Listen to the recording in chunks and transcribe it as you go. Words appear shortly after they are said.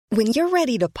When you're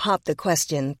ready to pop the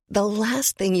question, the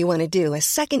last thing you want to do is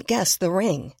second-guess the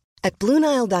ring. At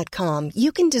BlueNile.com,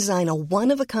 you can design a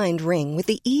one-of-a-kind ring with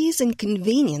the ease and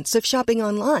convenience of shopping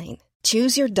online.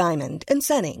 Choose your diamond and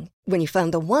setting. When you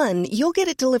find the one, you'll get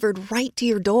it delivered right to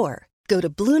your door. Go to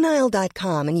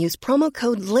BlueNile.com and use promo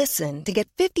code LISTEN to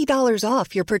get $50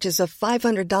 off your purchase of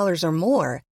 $500 or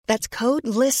more. That's code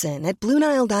LISTEN at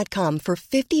BlueNile.com for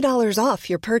 $50 off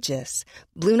your purchase.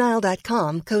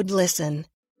 BlueNile.com, code LISTEN.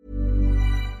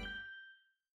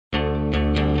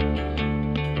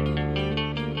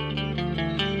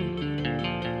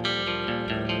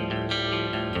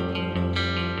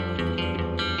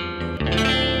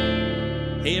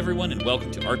 Hey everyone, and welcome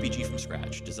to RPG from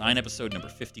Scratch, design episode number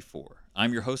 54.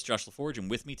 I'm your host, Josh LaForge, and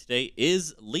with me today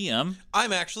is Liam.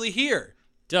 I'm actually here.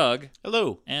 Doug.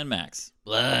 Hello. And Max.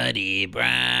 Bloody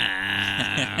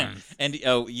Brown. And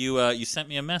you sent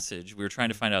me a message. We were trying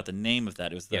to find out the name of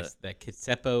that. It was the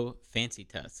Kitsepo Fancy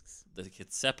Tusks. The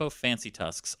Kitsepo Fancy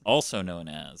Tusks, also known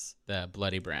as the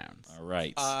Bloody Browns. All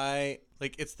right.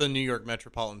 It's the New York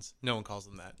Metropolitans. No one calls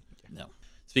them that. No.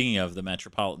 Speaking of the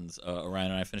Metropolitans,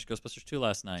 Orion and I finished Ghostbusters 2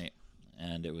 last night,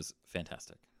 and it was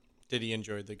fantastic. Did he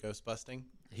enjoy the ghost busting?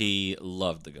 He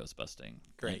loved the ghost busting.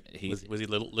 Great. Was he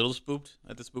little spooked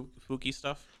at the spooky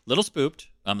stuff? Little spooked,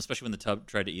 especially when the tub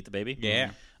tried to eat the baby.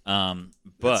 Yeah.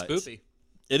 But it's spoopy.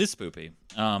 It is spoopy.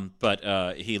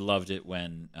 But he loved it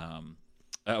when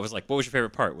I was like, "What was your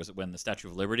favorite part? Was it when the Statue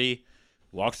of Liberty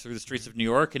walked through the streets of New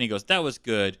York?" And he goes, "That was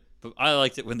good, but I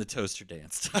liked it when the toaster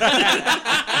danced."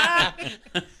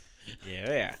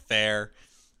 Yeah. Fair.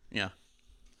 Yeah.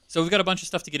 So we've got a bunch of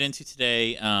stuff to get into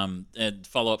today, and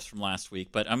follow-ups from last week.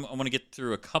 But I want to get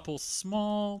through a couple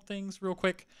small things real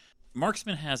quick.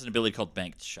 Marksman has an ability called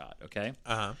Banked Shot, okay?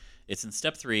 Uh-huh. It's in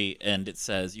Step 3, and it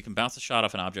says you can bounce a shot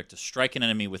off an object to strike an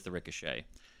enemy with the ricochet.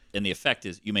 And the effect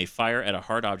is you may fire at a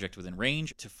hard object within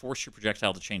range to force your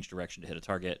projectile to change direction to hit a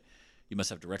target. You must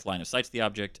have direct line of sight to the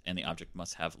object, and the object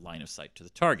must have line of sight to the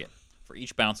target. For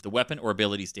each bounce, the weapon or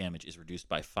ability's damage is reduced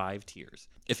by 5 tiers.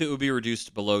 If it would be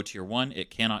reduced below Tier 1, it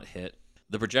cannot hit.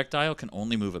 The projectile can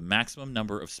only move a maximum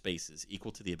number of spaces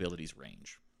equal to the ability's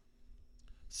range.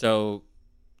 So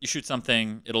you shoot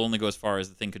something, it'll only go as far as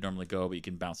the thing could normally go, but you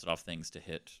can bounce it off things to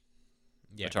hit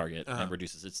a target, and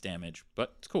reduces its damage.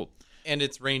 But it's cool. And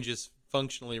its range is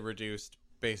functionally reduced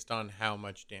based on how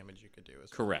much damage you could do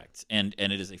as well. Correct. And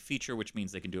it is a feature, which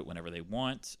means they can do it whenever they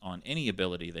want, on any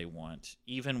ability they want,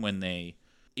 even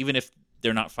if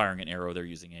they're not firing an arrow, they're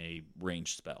using a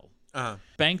ranged spell.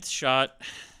 Banked shot,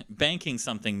 banking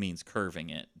something means curving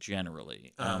it,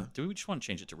 generally. Do we just want to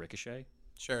change it to ricochet?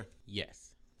 Sure.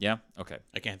 Yes. Yeah? Okay.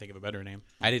 I can't think of a better name.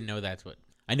 I didn't know that's what...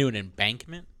 I knew an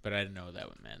embankment, but I didn't know what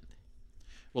that meant.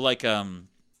 Well, like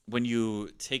when you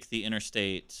take the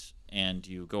interstate and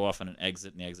you go off on an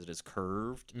exit, and the exit is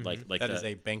curved, like that is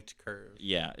a banked curve.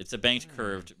 Yeah, it's a banked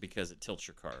curved because it tilts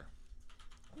your car.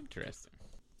 Interesting.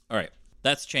 All right,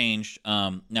 that's changed.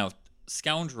 Now,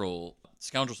 Scoundrel's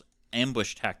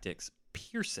ambush tactics,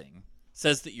 piercing,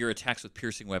 says that your attacks with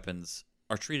piercing weapons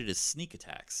are treated as sneak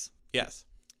attacks. Yes.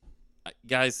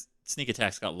 Guys, sneak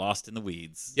attacks got lost in the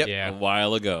weeds Yep. a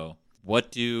while ago.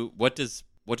 What does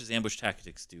ambush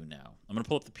tactics do now? I'm going to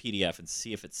pull up the PDF and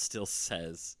see if it still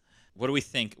says. What do we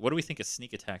think? What do we think a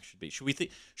sneak attack should be? Should we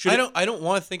think? I don't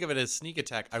want to think of it as sneak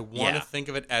attack. I want to think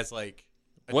of it as like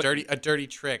a dirty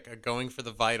trick, a going for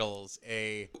the vitals.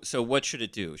 So what should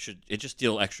it do? Should it just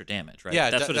deal extra damage? Right. Yeah,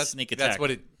 that's what a sneak attack. That's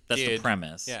what it. That's did. the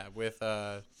premise. Yeah, with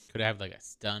Could it have like a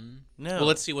stun? No. Well,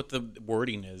 let's see what the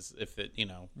wording is. If it,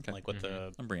 like what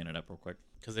I'm bringing it up real quick.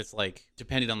 because it's like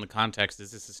depending on the context,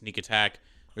 is this a sneak attack?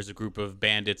 There's a group of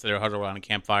bandits that are huddled around a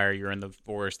campfire. You're in the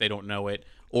forest. They don't know it.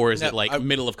 Or is it like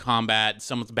middle of combat?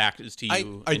 Someone's back is to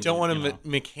you. I don't want to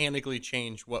mechanically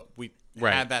change what we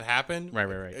had that happen.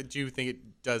 Right. I do think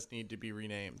it does need to be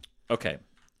renamed. Okay.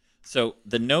 So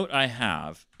the note I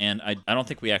have, and I don't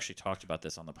think we actually talked about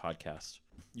this on the podcast.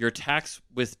 Your attacks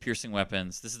with piercing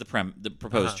weapons, this is the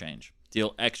proposed change.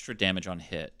 Deal extra damage on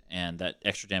hit, and that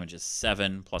extra damage is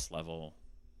 7 plus level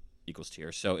equals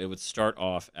tier. So it would start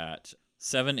off at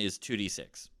 7 is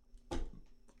 2d6.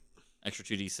 Extra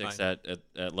 2d6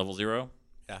 at level 0?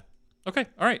 Yeah. Okay,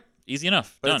 all right. Easy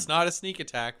enough. But Done. it's not a sneak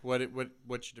attack. What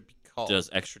should it be called? Does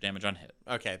extra damage on hit.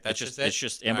 Okay, that's it's just it? It's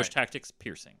just ambush tactics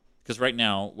piercing. Because right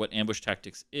now, what ambush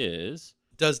tactics is...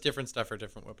 Does different stuff for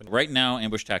different weapons. Right now,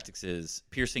 ambush tactics is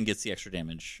piercing gets the extra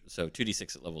damage, so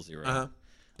 2d6 at level 0.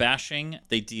 Bashing,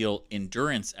 they deal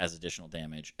endurance as additional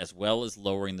damage, as well as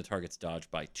lowering the target's dodge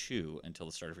by 2 until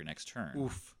the start of your next turn.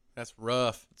 Oof, that's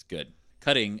rough. It's good.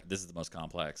 Cutting, this is the most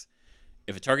complex.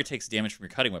 If a target takes damage from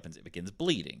your cutting weapons, it begins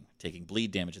bleeding, taking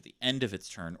bleed damage at the end of its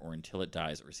turn or until it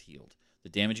dies or is healed. The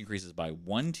damage increases by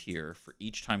 1 tier for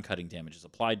each time cutting damage is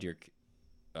applied to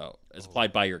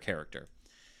applied by your character.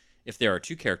 If there are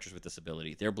 2 characters with this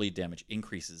ability, their bleed damage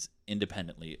increases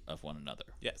independently of one another.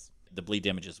 Yes. The bleed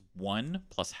damage is 1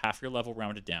 plus half your level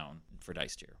rounded down for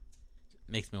dice tier.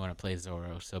 Makes me want to play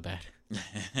Zoro so bad.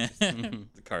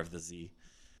 Carve the Z.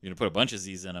 You're going to put a bunch of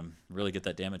Zs in him, really get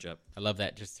that damage up. I love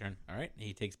that. Just turn. All right.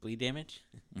 He takes bleed damage.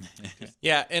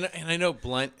 Yeah, and I know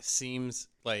Blunt seems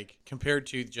like, compared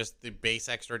to just the base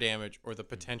extra damage or the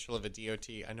potential of a DOT,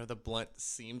 I know the Blunt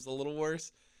seems a little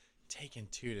worse. Taking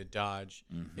 2 to dodge.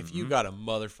 Mm-hmm. If you got a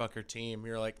motherfucker team,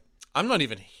 you're like, I'm not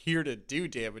even here to do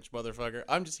damage, motherfucker.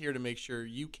 I'm just here to make sure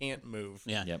you can't move.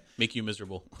 Yeah. Yep. Make you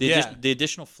miserable. The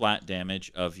additional flat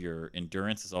damage of your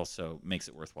endurance is also makes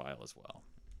it worthwhile as well.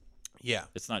 Yeah.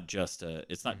 It's not just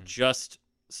just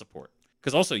support.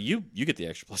 Because also you get the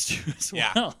extra +2 as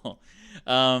well.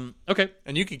 Okay.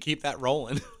 And you can keep that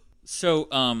rolling. So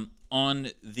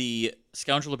on the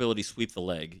Scoundrel ability Sweep the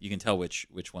Leg, you can tell which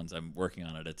ones I'm working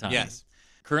on at a time. Yes.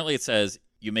 Currently it says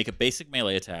you make a basic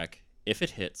melee attack. If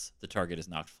it hits, the target is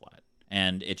knocked flat.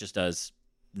 And it just does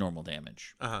normal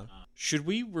damage. Uh-huh. Should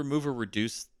we remove or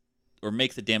reduce or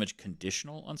make the damage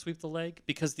conditional on Sweep the Leg?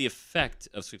 Because the effect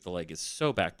of Sweep the Leg is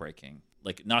so backbreaking.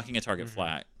 Like knocking a target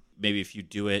flat. Maybe if you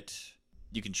do it,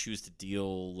 you can choose to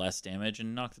deal less damage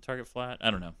and knock the target flat.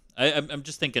 I don't know. I'm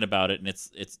just thinking about it, and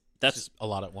that's just a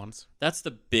lot at once. That's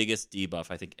the biggest debuff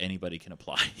I think anybody can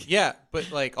apply. Yeah,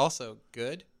 but like also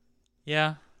good.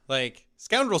 Yeah. Like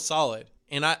Scoundrel's solid,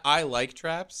 and I like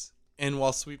traps. And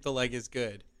while Sweep the Leg is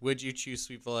good, would you choose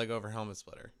Sweep the Leg over Helmet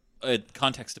Splitter?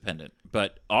 Context dependent,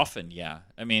 but often, yeah.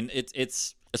 I mean,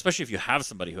 it's especially if you have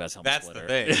somebody who has Helmet Splitter.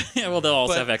 That's the thing. Yeah, well, they'll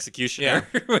also have Executioner,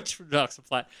 which knocks them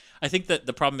flat. I think that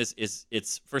the problem is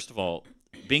it's first of all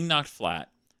being knocked flat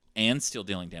and still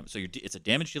dealing damage. So it's a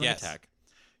damage dealing attack.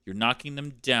 You're knocking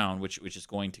them down, which is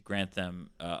going to grant them.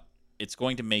 It's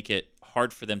going to make it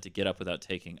hard for them to get up without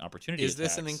taking opportunity. Is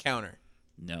attacks. this an encounter?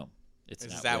 No, it's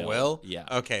is not that will? Yeah.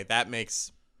 Okay, that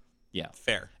makes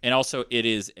fair. And also, it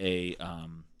is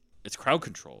it's crowd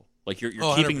control. Like you're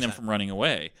keeping 100%. them from running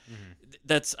away.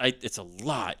 Mm-hmm. It's a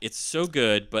lot. It's so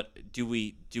good, but do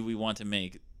we want to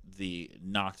make the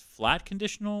knocked flat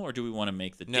conditional, or do we want to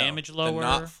make the damage lower? The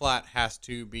knocked flat has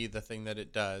to be the thing that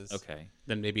it does. Okay.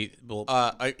 Then maybe we'll.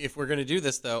 If we're gonna do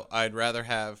this though, I'd rather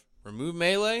have remove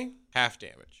melee, half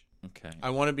damage. Okay. I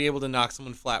want to be able to knock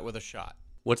someone flat with a shot.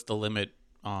 What's the limit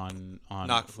on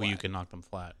Knock who flat. you can knock them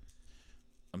flat?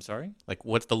 I'm sorry? Like,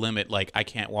 what's the limit? Like, I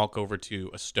can't walk over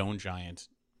to a stone giant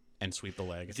and sweep the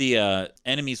leg. The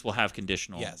enemies will have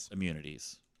conditional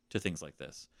immunities to things like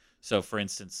this. So, for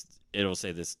instance, it'll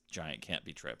say this giant can't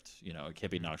be tripped. You know, it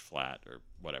can't be knocked flat or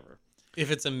whatever.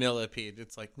 If it's a millipede,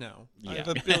 it's like, no. I Yeah. have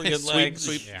a billion legs.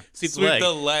 Sweep Sweep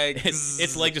the leg.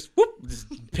 It's like just whoop,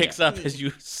 just picks up as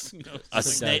you. A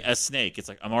snake. It's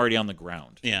like I'm already on the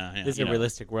ground. Yeah. This is a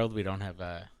realistic world. We don't have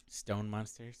stone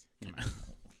monsters.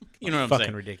 You know what I'm Fucking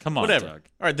saying? ridiculous. Come on, Whatever. Doug.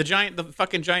 All right, the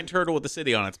fucking giant turtle with the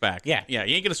city on its back. Yeah. You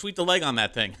ain't gonna sweep the leg on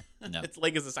that thing. No. Its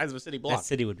leg is the size of a city That block.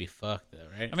 city would be fucked, though,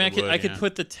 right? I mean, I could yeah.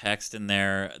 put the text in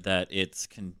there that it's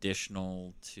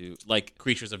conditional to like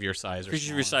Creatures of your size. creatures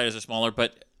of your size are smaller,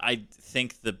 but I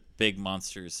think the big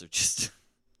monsters are just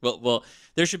well.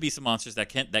 There should be some monsters that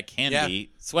can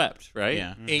be swept, right?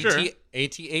 Yeah. Sure.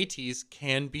 AT-ATs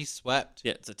can be swept.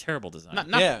 Yeah, it's a terrible design.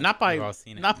 Not by We've all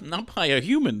seen it. not by a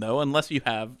human though, unless you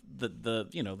have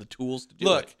the tools to do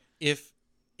Look, it.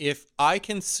 if I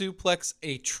can suplex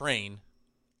a train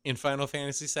in Final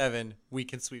Fantasy VII, we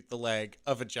can sweep the leg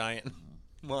of a giant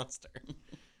monster.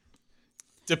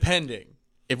 Depending.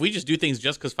 If we just do things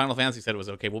just because Final Fantasy said it was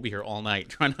okay, we'll be here all night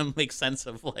trying to make sense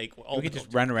of like all We could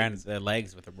just run around the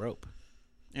legs with a rope.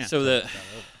 Yeah. So the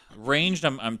ranged,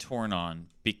 I'm torn on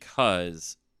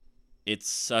because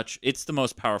it's the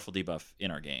most powerful debuff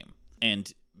in our game,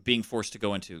 and being forced to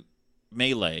go into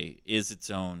melee is its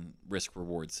own risk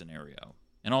reward scenario.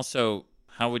 And also,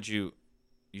 how would you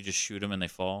just shoot them and they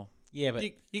fall? Yeah, but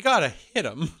You gotta hit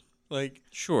them. Like,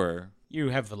 Sure, you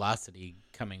have velocity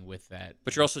coming with that.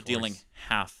 but you're also force. dealing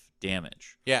half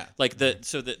damage. yeah. Like But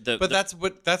that's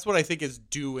what I think is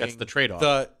doing. That's the trade-off.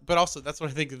 But also that's what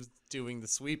I think is doing the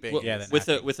sweeping. Well, Yeah,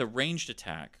 that with a ranged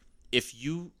attack, if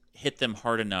you hit them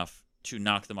hard enough to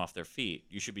knock them off their feet,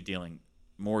 you should be dealing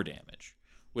more damage.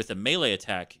 With a melee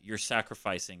attack, you're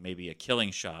sacrificing maybe a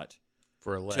killing shot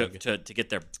for a leg. to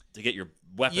get your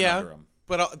weapon Yeah. under them.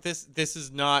 But this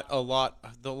is not a lot.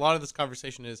 A lot of this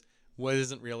conversation is what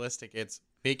isn't realistic. It's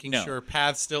making No. sure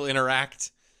paths still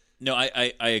interact. No,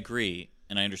 I agree,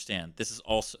 and I understand. This is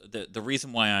also the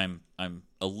reason why I'm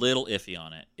a little iffy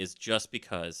on it is just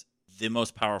because the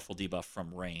most powerful debuff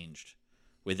from ranged,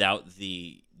 without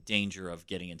the danger of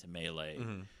getting into melee,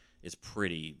 is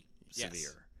pretty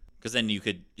severe. Because then you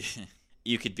could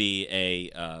be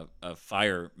a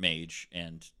fire mage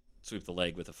and sweep the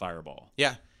leg with a fireball.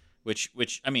 Yeah.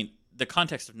 Which I mean, the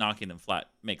context of knocking them flat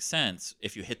makes sense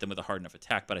if you hit them with a hard enough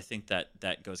attack, but I think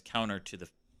that goes counter to the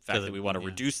fact that we want to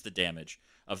reduce the damage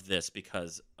of this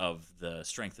because of the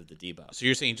strength of the debuff. So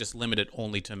you're saying just limit it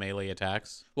only to melee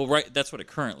attacks? Well, right, that's what it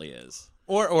currently is.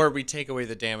 Or we take away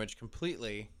the damage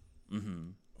completely,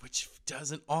 which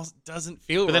doesn't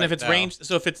feel. But then right if it's though. ranged,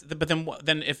 so if it's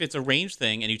then if it's a ranged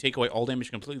thing and you take away all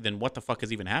damage completely, then what the fuck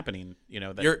is even happening? You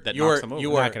know that knocks them over.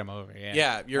 Knocking them over.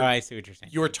 Yeah. I see what you're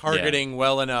saying. You're targeting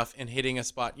well enough and hitting a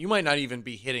spot. You might not even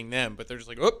be hitting them, but they're just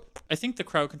like, oh. I think the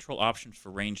crowd control options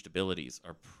for ranged abilities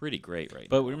are pretty great right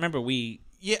But now. remember,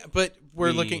 Yeah, but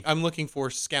I'm looking for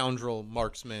scoundrel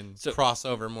marksman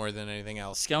crossover more than anything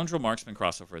else. Scoundrel Marksman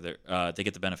crossover, they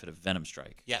get the benefit of Venom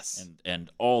Strike. Yes. And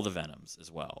all the Venoms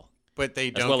as well. But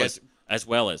they don't as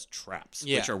well as traps,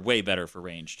 which are way better for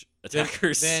ranged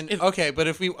attackers. But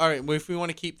if we want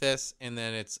to keep this and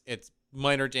then it's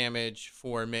minor damage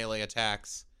for melee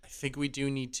attacks, I think we do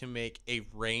need to make a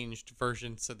ranged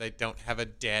version so they don't have a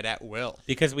dead at will.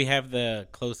 Because we have the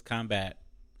close combat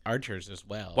archers as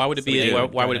well. Why would it be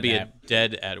a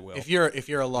dead at will? If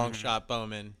you're a long shot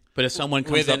bowman, but if someone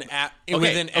comes with up an at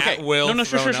will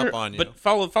up on you. But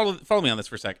follow me on this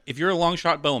for a sec. If you're a long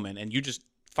shot bowman and you just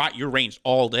fight, you're ranged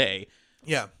all day.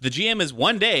 Yeah. The GM is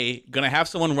one day gonna have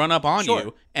someone run up on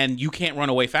you, and you can't run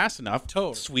away fast enough.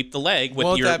 Totally. Sweep the leg with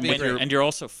and you're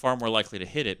also far more likely to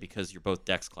hit it because you're both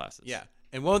dex classes. Yeah.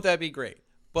 And won't that be great?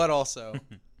 But also,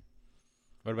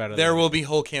 what about there will be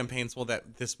whole campaigns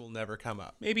that this will never come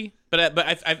up. Maybe, but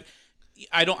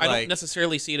I don't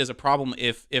necessarily see it as a problem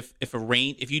if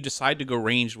you decide to go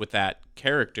ranged with that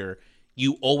character,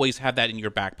 you always have that in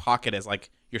your back pocket as like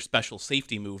your special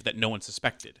safety move that no one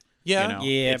suspected. Yeah, you know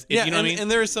what I mean? And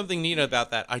there is something neat about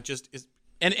that.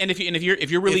 And if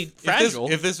you're really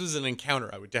fragile, if this was an encounter,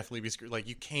 I would definitely be screwed. Like,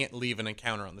 you can't leave an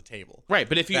encounter on the table, right?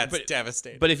 But that's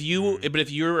devastating. But if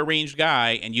you're a ranged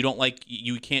guy and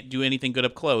you can't do anything good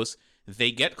up close,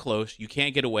 they get close, you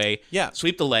can't get away. Yeah,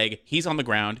 sweep the leg. He's on the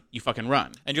ground. You fucking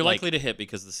run, and you're likely to hit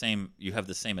because you have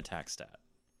the same attack stat.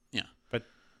 Yeah, but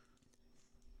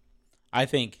I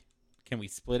think, can we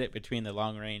split it between the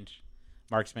long range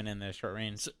marksman and the short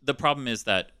range? So the problem is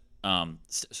that I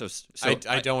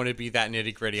don't want to be that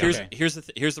nitty gritty. Here's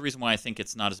the reason why I think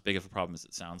it's not as big of a problem as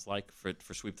it sounds like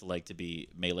for sweep the leg to be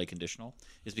melee conditional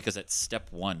is because at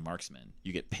step 1 marksman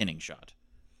you get pinning shot,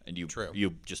 and you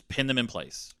just pin them in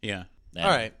place. Yeah. And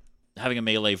all right. Having a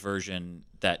melee version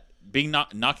that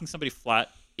knocking somebody flat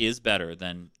is better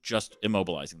than just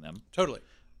immobilizing them. Totally.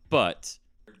 But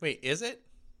wait, is it?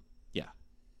 Yeah.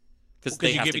 Because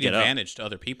you give an advantage to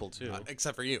other people too,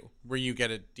 except for you, where you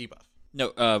get a debuff.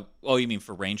 No, you mean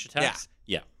for ranged attacks?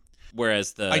 Yeah.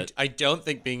 Whereas I don't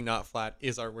think being not flat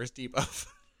is our worst debuff.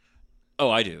 Oh,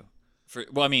 I do.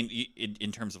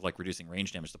 In terms of like reducing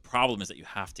range damage, the problem is that you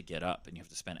have to get up and you have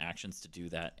to spend actions to do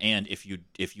that. And if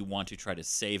you want to try to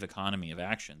save economy of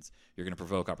actions, you're going to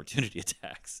provoke opportunity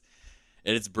attacks.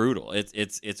 And it's brutal.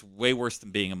 It's way worse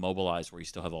than being immobilized where you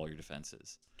still have all your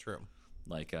defenses. True.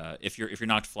 Like if you're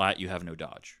knocked flat, you have no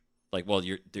dodge. Like, well,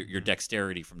 your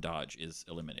dexterity from dodge is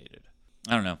eliminated.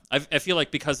 I don't know. I feel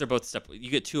like because they're both you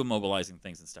get 2 immobilizing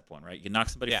things in step 1, right? You can knock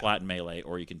somebody flat in melee,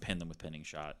 or you can pin them with pinning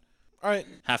shot. All right.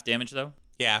 Half damage though.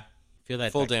 Yeah. Feel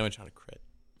that full damage on a crit.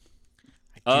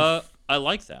 I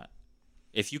like that.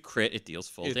 If you crit, it deals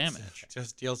full damage.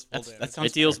 Just deals full damage. That sounds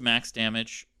it deals max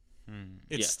damage.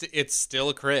 It's still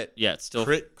a crit. Yeah, it's still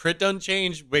crit doesn't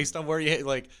change based on where you hit.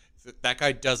 Like, that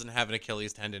guy doesn't have an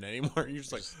Achilles tendon anymore. You're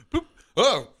just like, boop,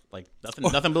 oh. Like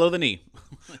nothing below the knee.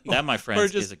 That, my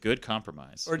friends, is a good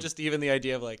compromise. Or just even the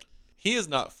idea of like, he is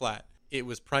not flat. It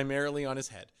was primarily on his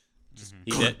head. Just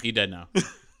He dead now.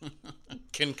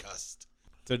 Concussed.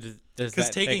 So does because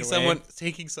taking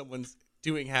someone's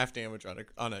doing half damage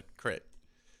on a crit.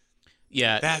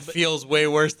 Yeah, that feels way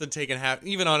worse than taking half.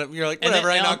 Even on it, you're like, whatever.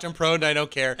 I knocked him prone. I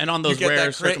don't care. And on those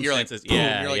rare circumstances,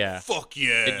 you're like, fuck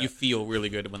yeah. You feel really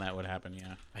good when that would happen.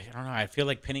 Yeah, I don't know. I feel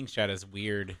like pinning shot is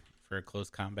weird for a close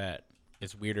combat.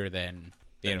 It's weirder than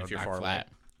if you're far flat.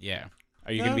 Yeah.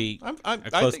 Are you gonna be a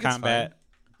close combat?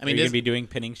 I mean, you're gonna be doing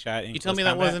pinning shot. You tell me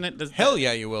that wasn't it? Hell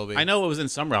yeah, you will be. I know it was in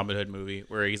some Robin Hood movie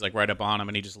where he's like right up on him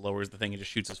and he just lowers the thing and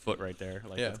just shoots his foot right there.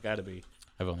 Like that's got to be.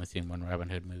 I've only seen one Robin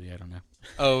Hood movie. I don't know.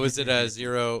 Oh, is it a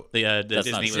Zero? The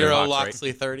Disney Zero Loxley,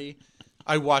 Loxley 30.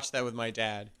 I watched that with my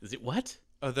dad. Is it what?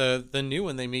 The new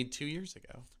one they made 2 years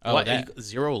ago. Oh, what?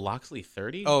 Zero Loxley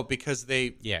 30? Oh, because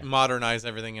they modernize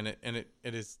everything in it, and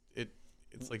it's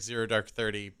like Zero Dark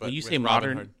 30. But when you say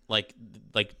modern, like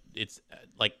it's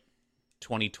like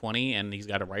 2020, and he's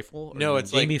got a rifle. No,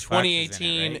 it's like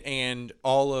 2018, right? And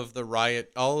all of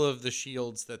the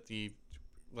shields that they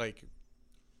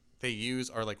use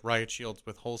are like riot shields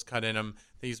with holes cut in them.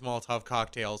 They use Molotov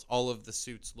cocktails. All of the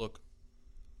suits look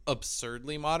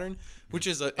absurdly modern, which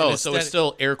is so it's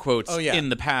still air quotes in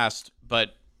the past,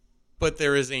 but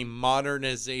there is a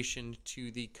modernization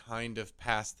to the kind of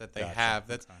past that they have.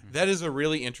 That is a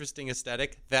really interesting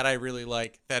aesthetic that I really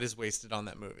like. That is wasted on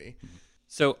that movie.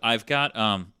 So I've got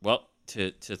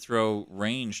to throw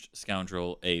Ranged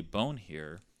Scoundrel a bone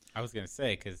here. I was gonna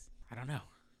say because I don't know.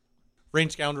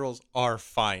 Ranged Scoundrels are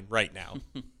fine right now.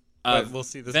 But we'll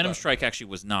see this. Venom Strike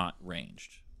actually was not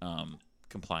ranged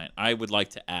compliant. I would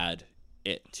like to add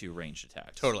it to ranged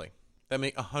attacks. Totally. That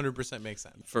 100% makes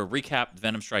sense. For a recap,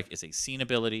 Venom Strike is a scene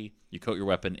ability. You coat your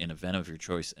weapon in a venom of your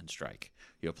choice and strike.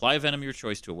 You apply a venom of your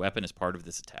choice to a weapon as part of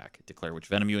this attack. Declare which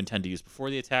venom you intend to use before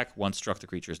the attack. Once struck, the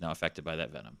creature is now affected by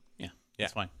that venom. Yeah,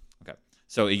 that's fine. Okay.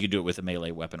 So you do it with a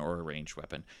melee weapon or a ranged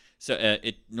weapon. So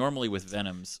it normally with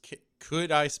venoms.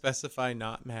 Could I specify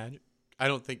not magic? I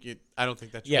don't think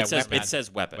that's it says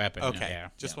weapon. Okay.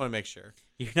 Just want to make sure.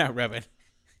 You're not rubbing.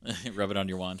 Rub it on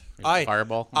your wand.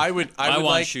 Fireball. My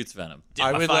wand shoots venom.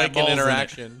 I would like an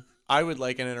interaction. I would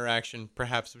like an interaction,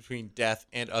 perhaps between Death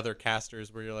and other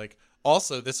casters, where you're like,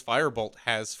 also this firebolt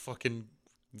has fucking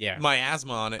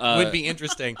miasma on it. Would be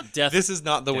interesting. This is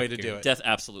not the way to do it. Death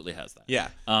absolutely has that. Yeah.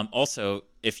 Also,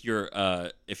 if you're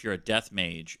a Death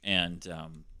mage and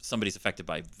somebody's affected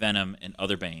by venom and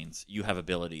other banes, you have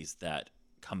abilities that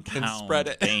compound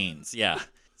banes. Yeah.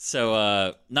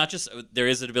 So not just there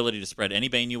is an ability to spread any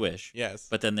bane you wish. Yes.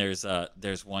 But then there's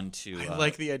one to. I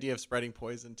like the idea of spreading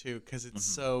poison too because it's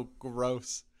so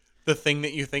gross. The thing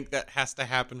that you think that has to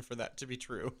happen for that to be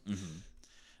true. Mm-hmm.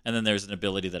 And then there's an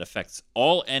ability that affects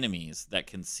all enemies that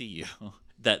can see you.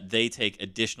 That they take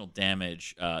additional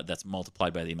damage that's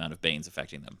multiplied by the amount of banes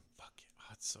affecting them. Fuck yeah, oh,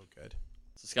 that's so good.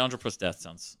 So Scoundrel plus Death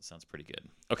sounds pretty good.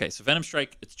 Okay, so Venom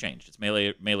Strike, it's changed. It's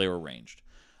melee or ranged.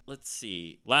 Let's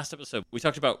see. Last episode, we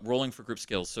talked about rolling for group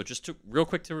skills. So just real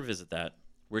quick to revisit that,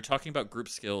 we're talking about group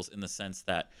skills in the sense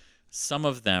that some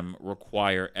of them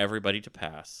require everybody to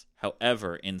pass.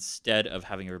 However, instead of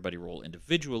having everybody roll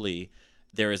individually,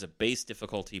 there is a base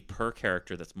difficulty per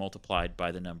character that's multiplied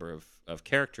by the number of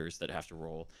characters that have to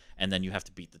roll, and then you have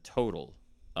to beat the total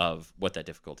of what that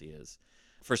difficulty is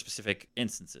for specific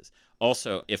instances.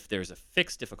 Also, if there's a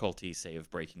fixed difficulty, say of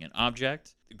breaking an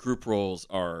object, group rolls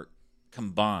are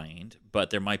combined, but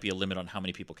there might be a limit on how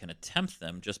many people can attempt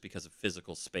them just because of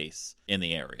physical space in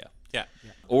the area. Yeah.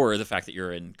 Or the fact that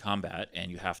you're in combat and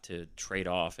you have to trade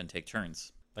off and take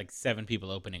turns. Like 7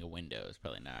 people opening a window is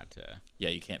probably not. Yeah,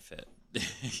 you can't fit.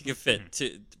 You can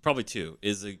fit probably 2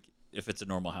 if it's a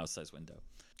normal house size window.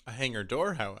 A hangar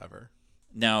door, however.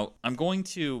 Now, I'm going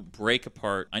to break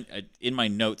apart, in my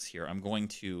notes here, I'm going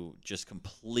to just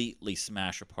completely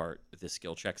smash apart the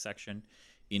skill check section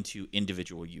into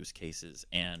individual use cases,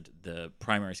 and the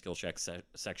primary skill check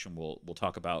section will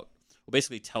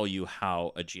basically tell you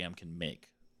how a GM can make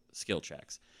skill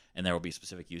checks, and there will be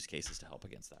specific use cases to help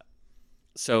against that.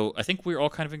 So I think we're all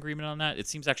kind of in agreement on that. It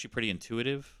seems actually pretty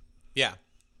intuitive. Yeah.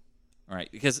 All right,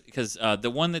 because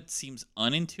the one that seems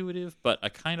unintuitive but I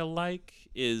kind of like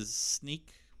is Sneak,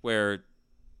 where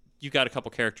you got a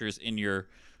couple characters in your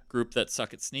group that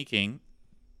suck at sneaking,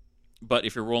 but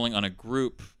if you're rolling on a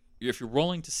group, if you're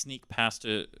rolling to sneak past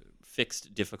a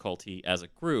fixed difficulty as a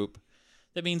group,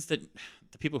 that means that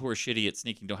the people who are shitty at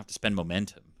sneaking don't have to spend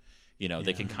momentum.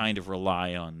 They can kind of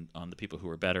rely on the people who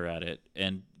are better at it,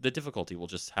 and the difficulty will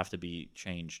just have to be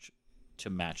changed to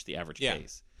match the average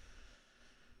case.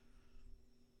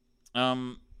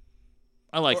 I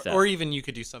like that. Or even you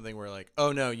could do something where like,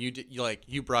 oh no,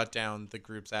 you brought down the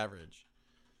group's average.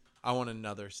 I want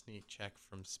another sneak check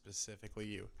from specifically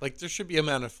you. Like there should be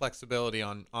amount of flexibility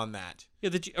on that. Yeah,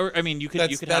 you could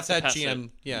that's have to that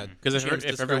GM. Yeah, because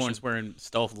if everyone's wearing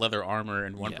stealth leather armor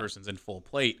and one person's in full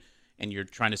plate, and you're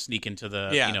trying to sneak into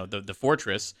the the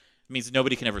fortress, it means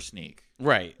nobody can ever sneak.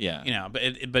 Right. Yeah.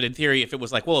 But in theory, if it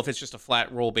was like, well, if it's just a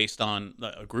flat roll based on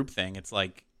a group thing, it's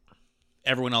like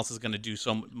everyone else is going to do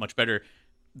so much better.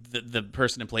 The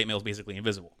person in plate mail is basically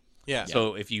invisible. Yeah.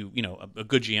 So if a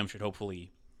good GM should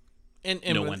hopefully. And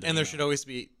there should always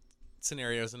be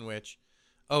scenarios in which,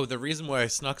 the reason why I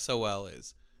snuck so well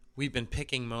is we've been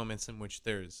picking moments in which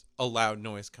there's a loud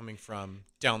noise coming from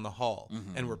down the hall,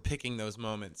 and we're picking those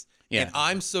moments. Yeah. And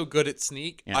I'm so good at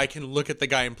sneak, I can look at the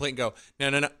guy in plate and go,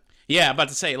 no. Yeah, I'm about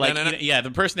to say, like,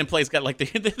 the person in play's got like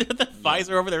the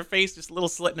visor over their face, just a little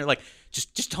slit, and they're like,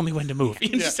 just tell me when to move.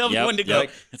 Just tell me when to go.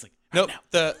 Like, it's like, nope,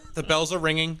 the bells are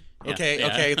ringing.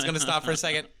 Okay, it's gonna stop for a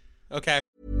second. Okay.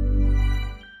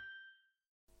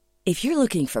 If you're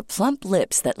looking for plump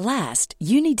lips that last,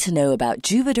 you need to know about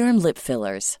Juvederm lip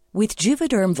fillers. With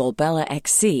Juvederm Volbella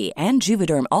XC and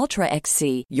Juvederm Ultra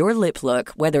XC, your lip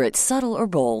look, whether it's subtle or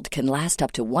bold, can last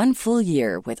up to 1 full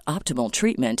year with optimal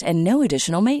treatment and no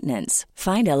additional maintenance.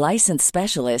 Find a licensed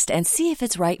specialist and see if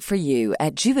it's right for you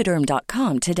at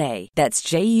Juvederm.com today. That's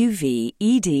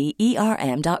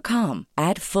JUVEDERM.com.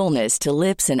 Add fullness to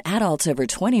lips in adults over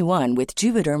 21 with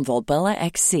Juvederm Volbella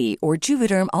XC or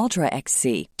Juvederm Ultra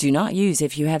XC. Do not use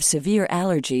if you have severe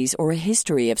allergies or a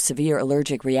history of severe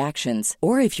allergic reactions,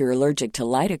 or if you're allergic to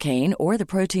lidocaine or the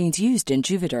proteins used in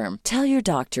Juvederm. Tell your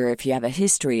doctor if you have a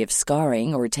history of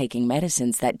scarring or taking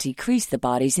medicines that decrease the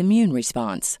body's immune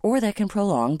response or that can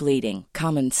prolong bleeding.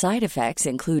 Common side effects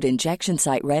include injection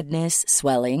site redness,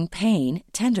 swelling, pain,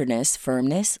 tenderness,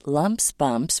 firmness, lumps,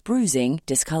 bumps, bruising,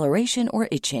 discoloration, or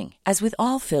itching. As with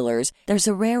all fillers, there's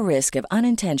a rare risk of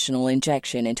unintentional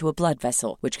injection into a blood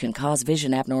vessel, which can cause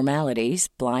vision abnormalities,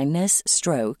 blindness,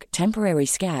 stroke, temporary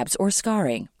scabs, or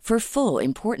scarring. For full,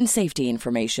 important safety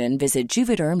information, visit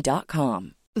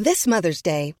Juvederm.com. This Mother's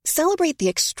Day, celebrate the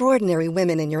extraordinary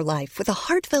women in your life with a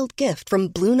heartfelt gift from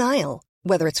Blue Nile.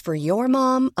 Whether it's for your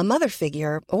mom, a mother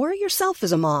figure, or yourself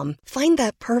as a mom, find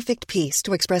that perfect piece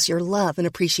to express your love and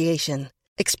appreciation.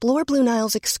 Explore Blue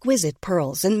Nile's exquisite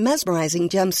pearls and mesmerizing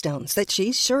gemstones that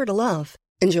she's sure to love.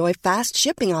 Enjoy fast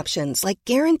shipping options like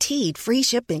guaranteed free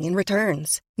shipping and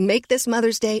returns. Make this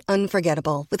Mother's Day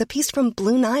unforgettable with a piece from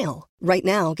Blue Nile. Right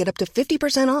now, get up to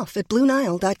 50% off at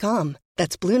BlueNile.com.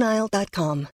 That's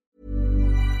BlueNile.com.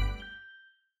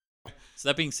 So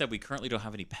that being said, we currently don't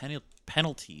have any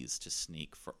penalties to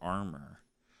sneak for armor.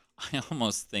 I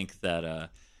almost think that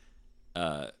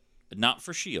not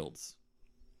for shields.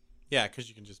 Yeah, because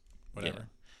you can just whatever. Yeah.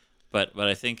 But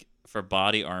I think for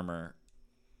body armor,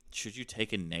 should you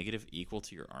take a negative equal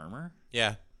to your armor?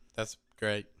 Yeah, that's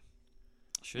great.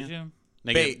 Should you?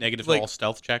 Negative to all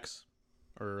stealth checks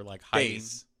or like hiding.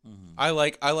 Base. Mm-hmm. I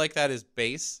like that as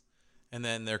base, and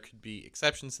then there could be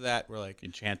exceptions to that where like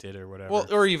enchanted or whatever. Well,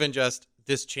 or even just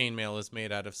this chainmail is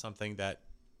made out of something that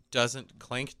doesn't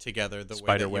clank together the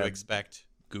way that you expect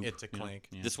it to clank.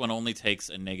 Yeah. This one only takes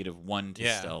a -1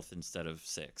 to stealth instead of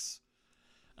 6.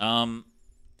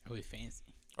 Really fancy.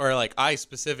 Or like I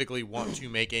specifically want to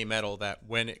make a metal that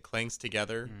when it clangs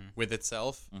together with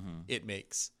itself, it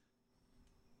makes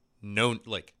no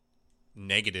like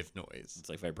negative noise. It's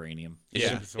like vibranium.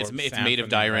 Yeah, it's made of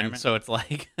Dyren, so it's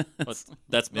like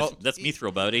that's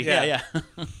mithril, buddy. Yeah.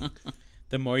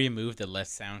 The more you move, the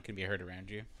less sound can be heard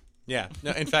around you. Yeah. No,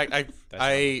 in fact,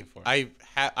 I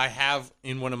have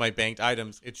in one of my banked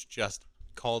items. It's just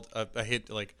called a hit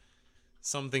like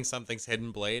something's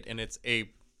hidden blade, and it's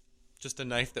just a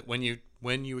knife that when you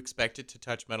expect it to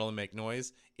touch metal and make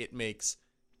noise, it makes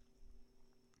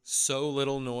so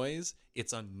little noise,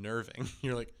 it's unnerving.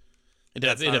 You're like, it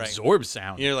absorbs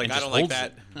sound. You're like, I don't like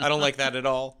that. I don't like that at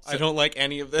all. So, I don't like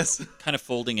any of this. Kind of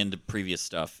folding into previous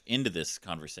stuff into this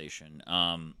conversation.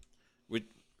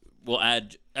 We'll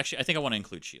add. Actually, I think I want to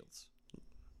include shields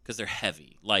because they're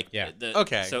heavy. Like,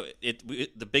 okay. So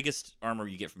the biggest armor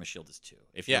you get from a shield is 2.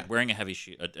 If you're wearing a heavy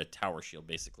shield, a tower shield,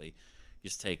 basically, you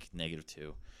just take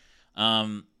 -2.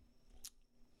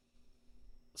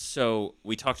 So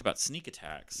we talked about sneak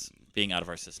attacks being out of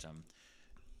our system.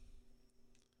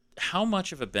 How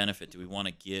much of a benefit do we want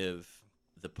to give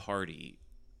the party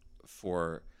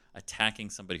for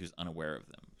attacking somebody who's unaware of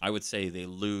them? I would say they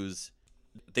lose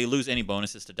any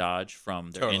bonuses to dodge from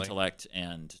their intellect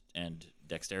and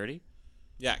dexterity.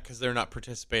 Yeah, because they're not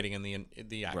participating in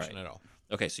the action at all.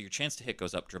 Okay, so your chance to hit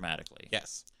goes up dramatically.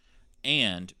 Yes.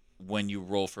 And when you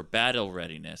roll for battle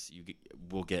readiness, you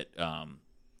will get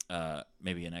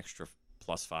maybe an extra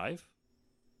 +5.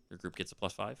 Your group gets a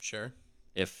 +5. Sure.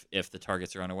 If the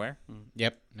targets are unaware.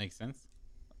 Yep, makes sense.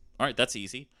 All right, that's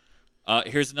easy.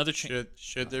 Here's another change.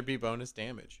 Should there be bonus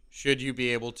damage? Should you be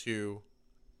able to?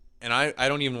 And I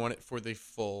don't even want it for the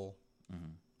full.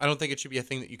 Mm-hmm. I don't think it should be a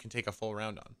thing that you can take a full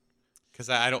round on, because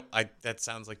that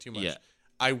sounds like too much. Yeah.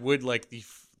 I would like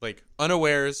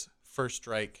unawares first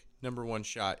strike #1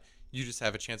 shot. You just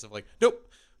have a chance of like, nope.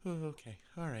 Oh, okay.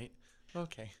 All right.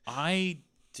 Okay. I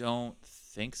don't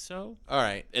think so. All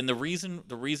right. And the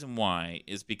reason why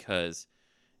is because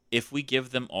if we give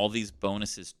them all these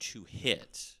bonuses to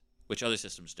hit, which other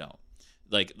systems don't,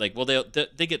 Well,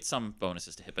 they get some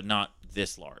bonuses to hit, but not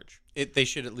this large. They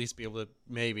should at least be able to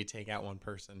maybe take out one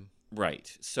person.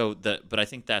 Right. So but I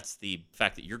think that's the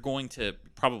fact that you're going to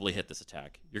probably hit this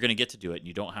attack. You're going to get to do it, and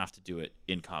you don't have to do it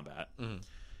in combat. Mm-hmm.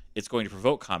 It's going to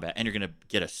provoke combat, and you're going to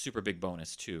get a super big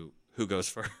bonus to who goes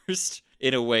first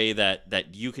in a way that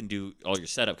you can do all your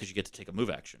setup because you get to take a move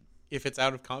action. If it's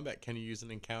out of combat, can you use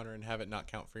an encounter and have it not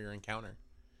count for your encounter?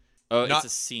 Oh, it's a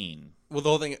scene. Well, the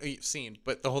whole thing scene,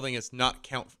 but the whole thing is not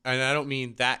count. And I don't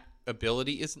mean that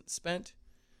ability isn't spent,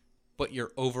 but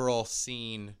your overall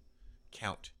scene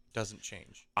count doesn't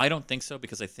change. I don't think so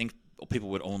because I think people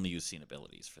would only use scene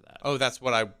abilities for that. Oh, that's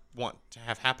what I want to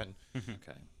have happen.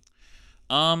 Okay.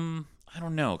 I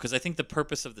don't know because I think the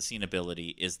purpose of the scene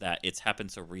ability is that it's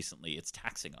happened so recently, it's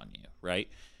taxing on you, right?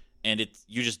 And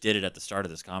you just did it at the start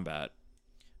of this combat.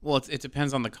 Well, it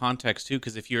depends on the context too,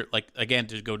 because if you're like again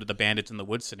to go to the bandits in the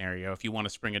woods scenario, if you want to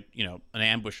spring an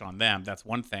ambush on them, that's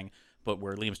one thing. But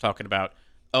where Liam's talking about,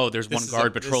 there's one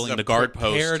guard patrolling the guard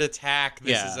post. Prepared attack.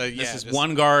 This is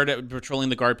one guard patrolling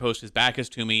the guard post. His back is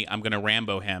to me. I'm going to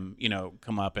Rambo him.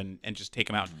 Come up and just take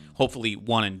him out. Hopefully,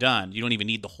 one and done. You don't even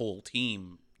need the whole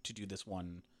team to do this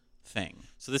one thing.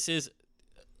 So this is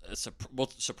a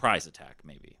surprise attack.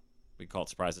 Maybe we call it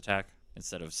surprise attack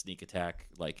instead of sneak attack.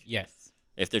 Yes.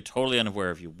 If they're totally unaware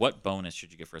of you, what bonus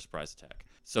should you get for a surprise attack?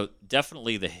 So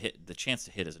definitely the chance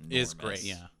to hit is enormous. Is great.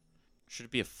 Yeah. Should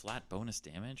it be a flat bonus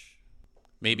damage?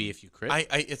 Maybe if you crit.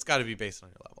 It's got to be based on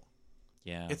your level.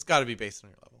 Yeah. It's got to be based on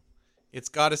your level. It's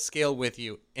got to scale with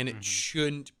you, and it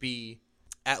shouldn't be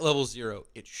at level 0.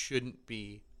 It shouldn't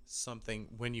be something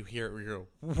when you hear it where you go,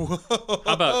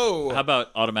 whoa. How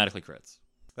about automatically crits?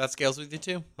 That scales with you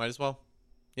too. Might as well.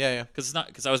 Yeah. Because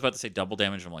I was about to say double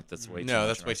damage. I'm like, that's way too much. No,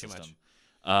 that's way too much.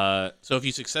 So if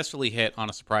you successfully hit on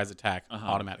a surprise attack,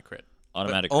 automatic crit.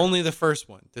 Automatic. Only the first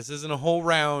one. This isn't a whole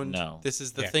round. No. This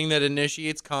is the thing that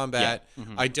initiates combat. Yeah.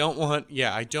 I don't want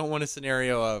a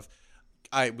scenario of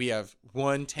we have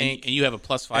one tank and you have a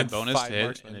 +5 bonus to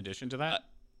hit in addition to that.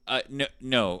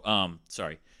 No.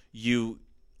 Sorry.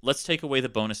 Let's take away the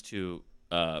bonus to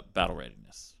battle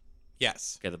readiness.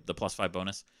 Yes. Okay. The +5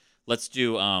 bonus. Let's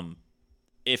do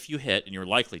if you hit and you're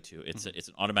likely to. It's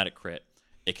an automatic crit.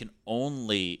 It's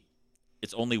only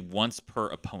once per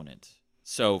opponent.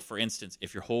 So, for instance,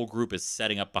 if your whole group is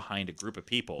setting up behind a group of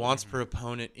people, once per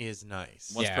opponent is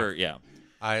nice. Once per,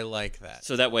 I like that.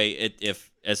 So that way,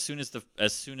 if as soon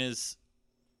as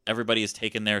everybody has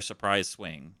taken their surprise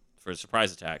swing for a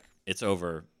surprise attack, it's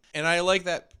over. And I like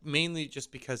that mainly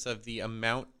just because of the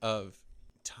amount of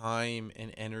time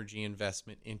and energy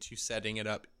investment into setting it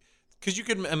up. Because you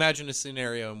could imagine a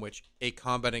scenario in which a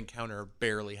combat encounter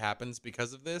barely happens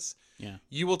because of this. Yeah,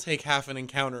 you will take half an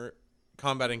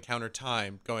combat encounter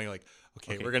time going like,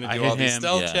 okay, we're going to do all these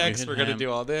stealth checks. We're going to do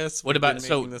all this. What about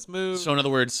making this move? So in other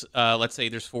words, let's say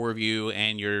there's 4 of you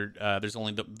and you're there's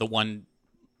only the one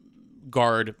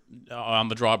guard on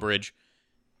the drawbridge.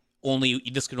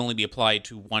 This could only be applied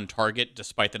to one target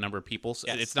despite the number of people. So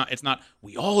it's not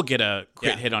we all get a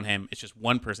crit hit on him. It's just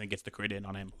one person gets the crit hit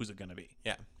on him. Who's it going to be?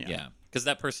 Yeah. Because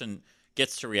that person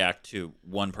gets to react to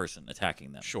one person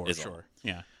attacking them. Sure.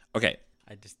 Yeah. Okay.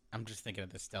 I'm just thinking of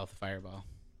the stealth fireball.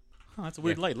 Oh, that's a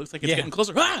weird light. Looks like it's getting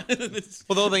closer. Well, the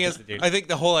whole thing is, I think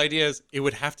the whole idea is it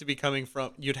would have to be coming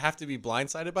from, you'd have to be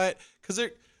blindsided by it. Because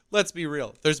let's be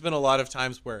real. There's been a lot of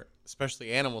times where,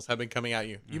 especially animals, have been coming at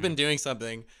you. You've been doing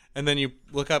something, and then you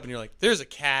look up and you're like, there's a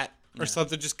cat or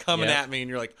something just coming at me, and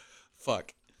you're like,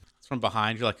 fuck. It's from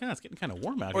behind. You're like, it's getting kind of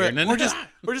warm out here. And then, or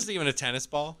just even a tennis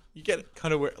ball. You get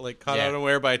caught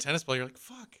unaware by a tennis ball. You're like,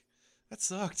 fuck, that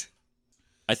sucked.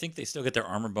 I think they still get their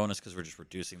armor bonus because we're just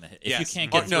reducing the hit. If you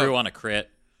can't get through on a crit.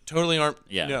 Totally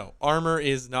no. Armor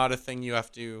is not a thing you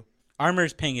have to. Armor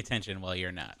is paying attention while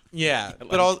you're not. Yeah,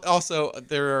 but also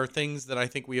there are things that I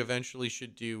think we eventually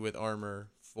should do with armor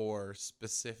for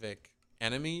specific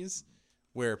enemies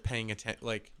where paying attention,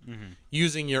 like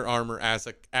using your armor as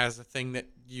a thing that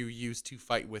you use to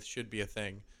fight with should be a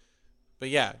thing. But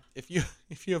yeah, if you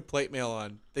have plate mail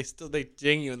on, they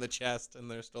ding you in the chest and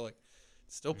they're still like,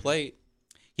 still plate.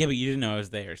 Yeah, but you didn't know I was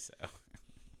there, so.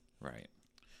 Right.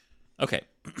 Okay.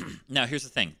 Now here's the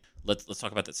thing. Let's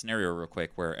talk about that scenario real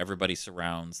quick where everybody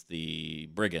surrounds the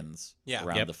brigands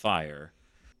around the fire.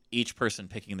 Each person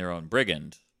picking their own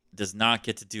brigand does not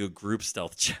get to do a group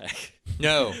stealth check.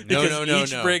 No.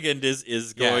 Each brigand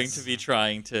is going to be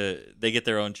trying to. They get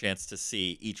their own chance to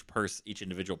see each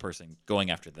individual person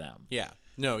going after them. Yeah.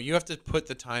 No, you have to put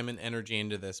the time and energy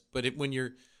into this. But when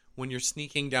you're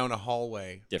sneaking down a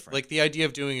hallway, different. Like the idea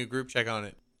of doing a group check on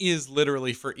it is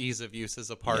literally for ease of use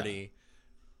as a party.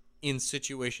 in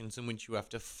situations in which you have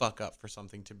to fuck up for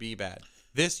something to be bad.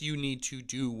 This, you need to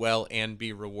do well and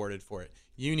be rewarded for it.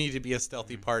 You need to be a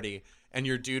stealthy party, and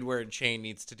your dude wearing chain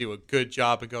needs to do a good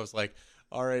job and goes like,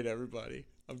 all right, everybody,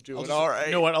 I'm doing all right.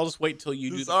 You know what? I'll just wait till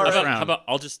you do the first round. How about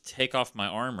I'll just take off my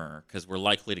armor because we're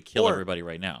likely to kill everybody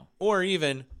right now. Or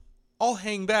even, I'll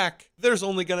hang back. There's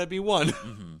only going to be one.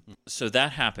 Mm-hmm. So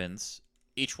that happens.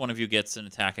 Each one of you gets an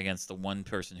attack against the one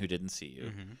person who didn't see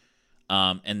you.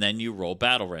 Mm-hmm. And then you roll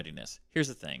battle readiness. Here's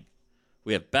the thing.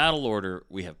 We have battle order.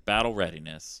 We have battle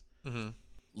readiness. Mm-hmm.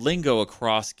 Lingo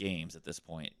across games at this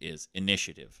point is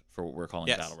initiative for what we're calling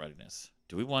battle readiness.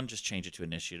 Do we want to just change it to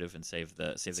initiative and save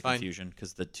the confusion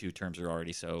because the two terms are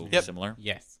already so similar?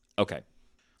 Yes. Okay.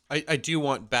 I do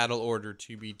want battle order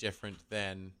to be different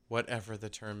than whatever the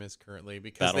term is currently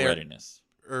because battle readiness.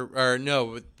 Or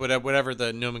no, whatever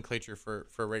the nomenclature for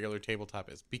regular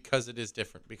tabletop is, because it is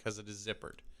different, because it is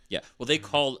zippered. Yeah. Well, they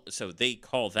call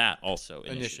that also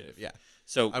initiative. Yeah.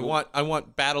 So I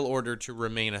want battle order to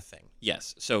remain a thing.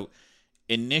 Yes. So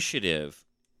initiative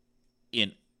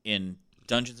in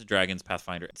Dungeons and Dragons,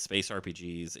 Pathfinder, space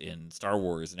RPGs, in Star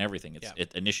Wars and everything.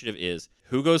 Initiative is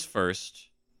who goes first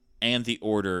and the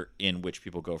order in which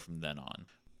people go from then on.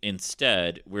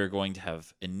 Instead, we're going to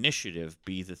have initiative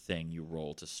be the thing you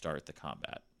roll to start the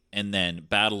combat. And then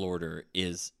battle order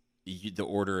is the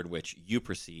order in which you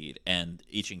proceed, and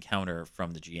each encounter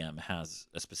from the GM has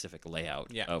a specific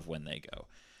layout of when they go.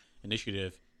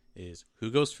 Initiative is who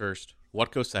goes first,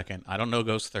 what goes second, I don't know,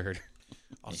 goes third.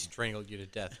 I'll strangle you to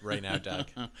death right now, Doug.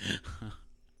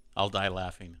 I'll die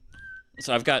laughing.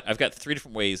 So I've got three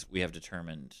different ways we have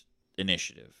determined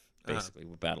initiative, basically,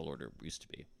 what battle order used to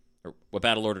be. Or what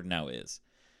battle order now is.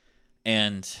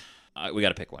 And we got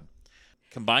to pick one.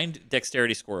 Combined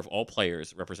dexterity score of all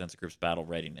players represents a group's battle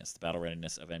readiness. The battle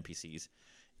readiness of NPCs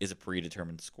is a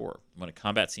predetermined score. When a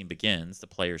combat scene begins, the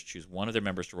players choose one of their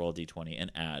members to roll a d20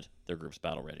 and add their group's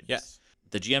battle readiness. Yes.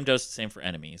 The GM does the same for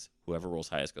enemies. Whoever rolls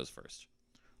highest goes first.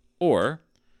 Or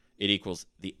it equals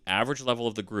the average level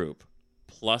of the group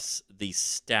plus the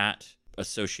stat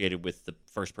associated with the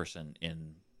first person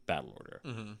in battle order.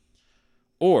 Mm-hmm.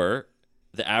 Or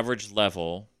the average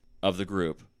level of the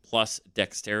group plus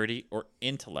dexterity or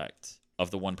intellect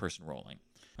of the one person rolling.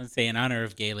 Let's say in honor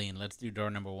of Galen, let's do door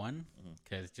number one,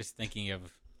 because just thinking of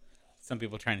some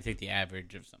people trying to take the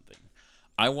average of something.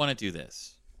 I want to do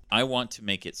this. I want to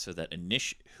make it so that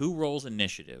who rolls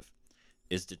initiative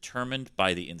is determined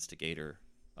by the instigator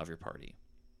of your party.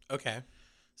 Okay.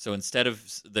 So instead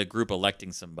of the group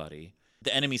electing somebody,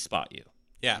 the enemy spot you.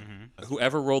 Yeah. Mm-hmm.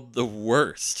 Whoever rolled the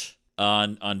worst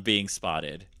on being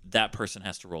spotted, that person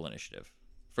has to roll initiative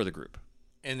for the group.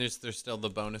 And there's still the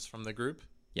bonus from the group?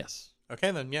 Yes. Okay,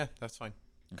 then, yeah, that's fine.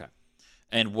 Okay.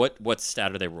 And what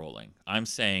stat are they rolling? I'm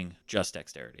saying just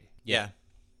dexterity. Yeah.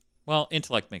 Well,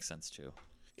 intellect makes sense, too.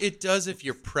 It does if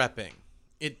you're prepping.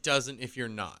 It doesn't if you're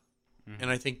not. Mm-hmm.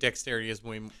 And I think dexterity is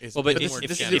more. But this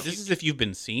is if you've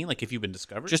been seen, like if you've been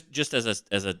discovered. Just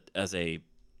as a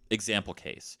example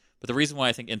case. But the reason why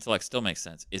I think intellect still makes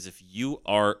sense is if you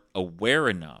are aware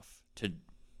enough to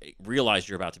realize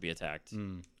you're about to be attacked,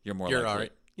 you're more likely. All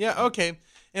right. Yeah. Okay.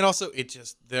 And also,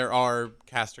 there are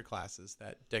caster classes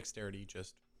that dexterity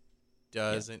just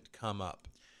doesn't come up.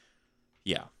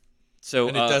 Yeah. So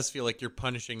and it does feel like you're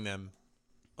punishing them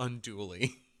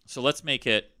unduly. So let's make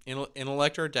it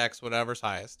intellect or dex, whatever's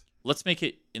highest. Let's make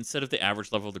it, instead of the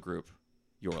average level of the group,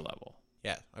 your level.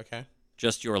 Yeah. Okay.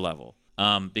 Just your level.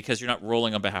 Because you're not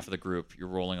rolling on behalf of the group, you're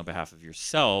rolling on behalf of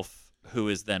yourself, who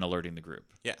is then alerting the group.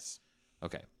 Yes.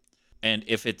 Okay. And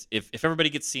if everybody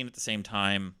gets seen at the same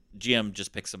time, GM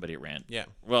just picks somebody at random. Yeah.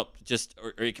 Well,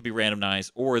 or it could be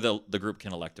randomized, or the group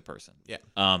can elect a person. Yeah.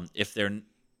 If they're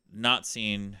not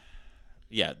seen,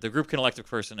 the group can elect a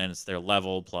person, and it's their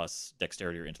level plus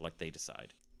dexterity or intellect they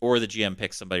decide. Or the GM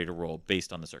picks somebody to roll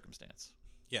based on the circumstance.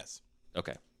 Yes.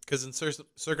 Okay. Because in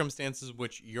circumstances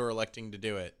which you're electing to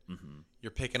do it,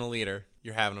 you're picking a leader,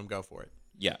 you're having them go for it.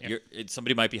 Yeah,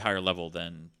 somebody might be higher level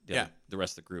than the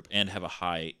rest of the group and have a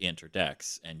high int or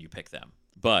dex, and you pick them.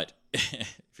 But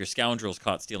if your scoundrel's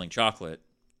caught stealing chocolate,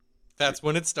 that's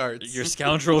when it starts. Your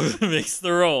scoundrel makes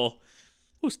the roll.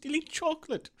 Who's stealing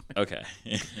chocolate? Okay.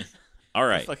 All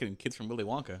right. Fucking kids from Willy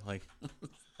Wonka. Like,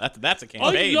 that's a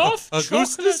campaign. I love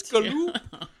chocolate.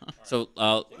 So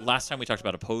last time we talked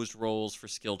about opposed rolls for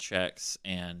skill checks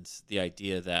and the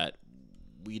idea that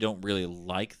we don't really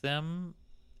like them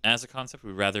as a concept.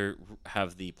 We'd rather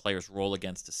have the players roll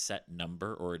against a set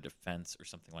number or a defense or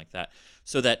something like that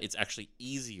so that it's actually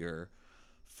easier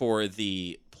for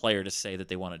the player to say that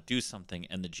they want to do something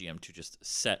and the GM to just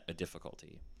set a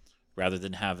difficulty rather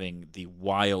than having the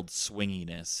wild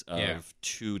swinginess of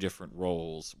two different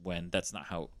rolls when that's not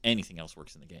how anything else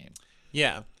works in the game.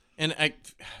 Yeah. And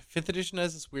 5th edition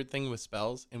has this weird thing with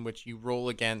spells in which you roll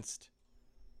against...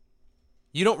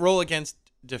 You don't roll against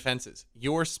defenses.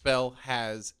 Your spell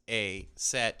has a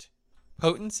set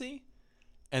potency,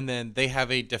 and then they have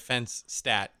a defense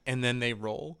stat, and then they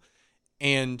roll.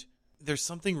 And there's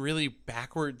something really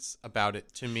backwards about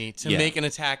it to me to make an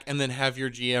attack and then have your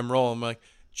GM roll. I'm like,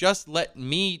 just let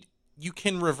me... You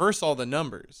can reverse all the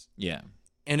numbers. Yeah.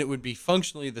 And it would be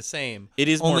functionally the same. It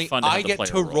is more fun to have the player I get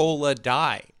to roll a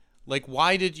die. Like,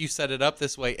 why did you set it up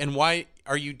this way? And why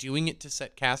are you doing it to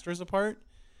set casters apart?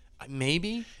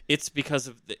 Maybe. It's because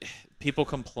of people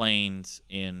complained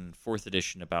in 4th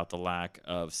edition about the lack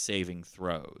of saving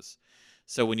throws.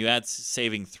 So when you add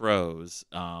saving throws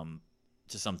to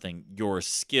something, your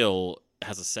skill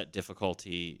has a set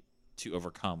difficulty to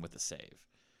overcome with the save.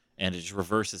 And it just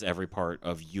reverses every part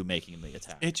of you making the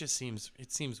attack. It seems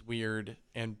weird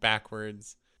and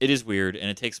backwards. It is weird, and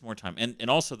it takes more time. And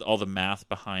also all the math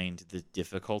behind the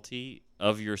difficulty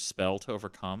of your spell to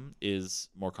overcome is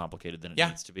more complicated than it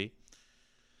needs to be.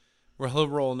 Well, he'll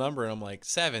roll a number, and I'm like,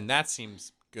 7, that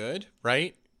seems good,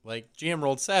 right? Like, GM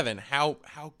rolled 7. How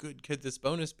good could this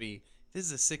bonus be? This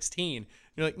is a 16.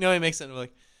 You're like, no, it makes sense. I'm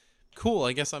like, cool,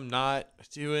 I guess I'm not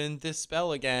doing this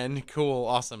spell again. Cool,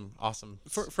 awesome.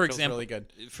 For example, really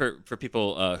good. For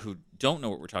people who don't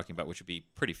know what we're talking about, which would be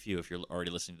pretty few if you're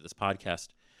already listening to this podcast,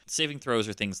 saving throws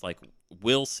are things like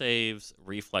will saves,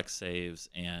 reflex saves,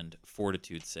 and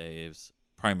fortitude saves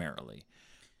primarily.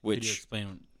 Could you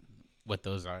explain what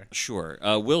those are? Sure.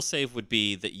 Will save would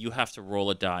be that you have to roll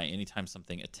a die anytime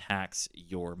something attacks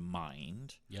your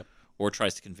mind. Yep. Or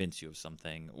tries to convince you of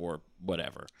something, or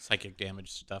whatever. Psychic damage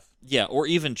stuff. Yeah, or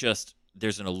even just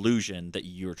there's an illusion that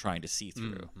you're trying to see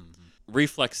through. Mm-hmm.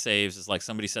 Reflex saves is like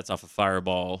somebody sets off a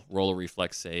fireball, roll a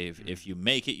reflex save. Mm-hmm. If you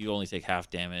make it, you only take half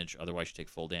damage. Otherwise, you take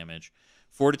full damage.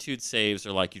 Fortitude saves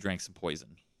are like you drank some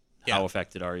poison. Yeah. How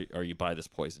affected are you by this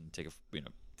poison? Take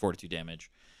fortitude damage.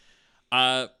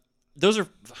 They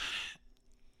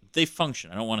function.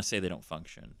 I don't want to say they don't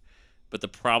function. But the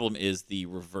problem is the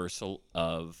reversal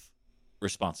of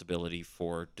responsibility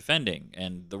for defending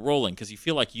and the rolling, because you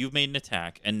feel like you've made an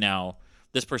attack and now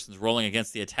this person's rolling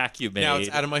against the attack you made. Now it's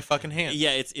out of my fucking hands. Yeah,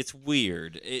 it's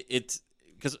weird. It's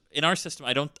because in our system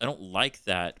I don't like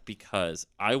that, because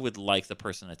I would like the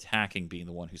person attacking being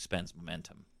the one who spends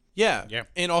momentum. Yeah.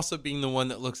 And also being the one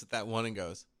that looks at that one and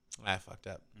goes, I fucked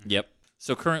up. Yep.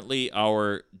 So currently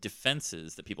our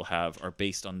defenses that people have are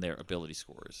based on their ability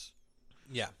scores.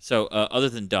 Yeah. So other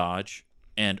than dodge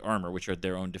and armor, which are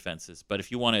their own defenses, but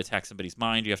if you want to attack somebody's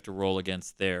mind, you have to roll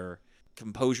against their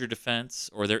composure defense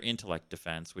or their intellect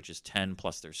defense, which is 10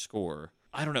 plus their score.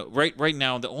 I don't know. Right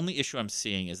now, the only issue I'm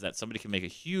seeing is that somebody can make a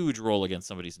huge roll against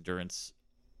somebody's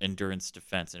endurance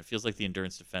defense, and it feels like the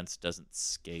endurance defense doesn't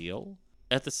scale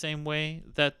at the same way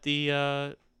that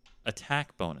the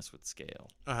attack bonus would scale.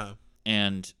 Uh-huh.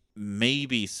 And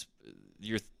maybe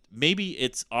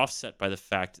it's offset by the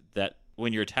fact that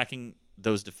when you're attacking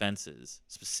those defenses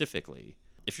specifically,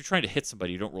 if you're trying to hit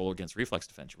somebody, you don't roll against reflex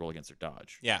defense, you roll against their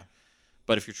dodge. Yeah.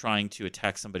 But if you're trying to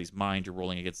attack somebody's mind, you're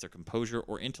rolling against their composure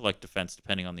or intellect defense,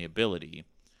 depending on the ability.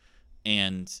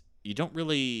 And you don't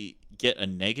really get a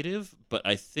negative, but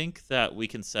I think that we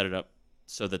can set it up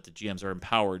so that the GMs are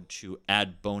empowered to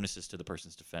add bonuses to the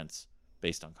person's defense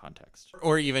based on context.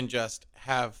 Or even just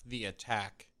have the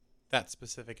attack, that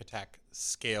specific attack,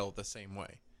 scale the same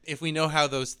way. If we know how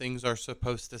those things are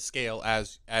supposed to scale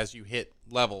as you hit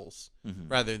levels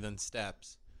rather than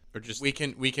steps, or just we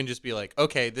can just be like,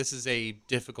 okay, this is a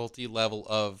difficulty level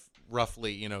of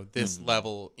roughly, this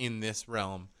level in this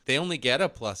realm. They only get a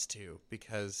 +2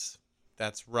 because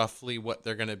that's roughly what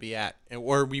they're going to be at,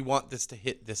 or we want this to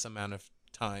hit this amount of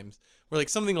times. Or like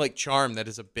something like Charm that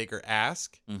is a bigger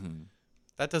ask. Mm-hmm.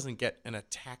 That doesn't get an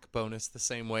attack bonus the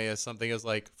same way as something as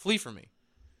like Flee From Me.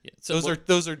 Yeah, so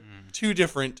those are two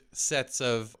different sets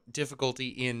of difficulty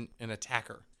in an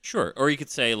attacker. Sure. Or you could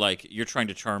say, like, you're trying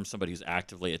to charm somebody who's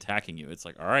actively attacking you. It's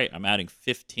like, all right, I'm adding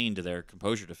 15 to their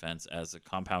composure defense as a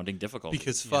compounding difficulty.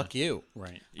 Because fuck you.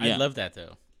 Right. Yeah. I love that,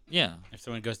 though. Yeah. If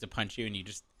someone goes to punch you and you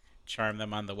just charm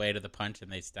them on the way to the punch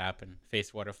and they stop and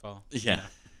face waterfall. Yeah.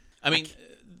 I mean,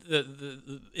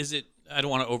 is it I don't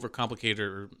want to overcomplicate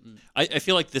or. I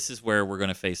feel like this is where we're going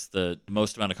to face the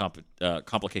most amount of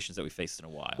complications that we faced in a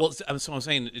while. Well, so I'm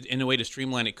saying, in a way to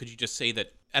streamline it, could you just say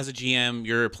that as a GM,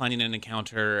 you're planning an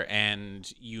encounter,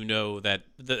 and you know that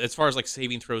as far as like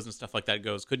saving throws and stuff like that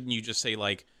goes, couldn't you just say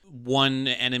like one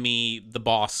enemy, the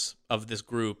boss of this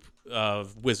group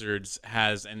of wizards,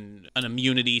 has an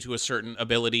immunity to a certain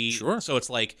ability? Sure. So it's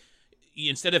like,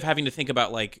 instead of having to think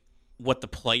about like what the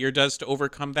player does to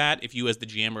overcome that, if you as the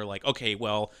GM are like, okay,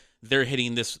 well, they're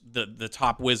hitting the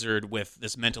top wizard with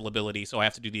this mental ability, so I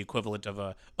have to do the equivalent of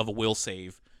a will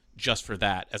save just for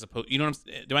that, as opposed, you know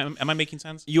what am I making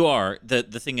sense? You are. The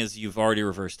thing is, you've already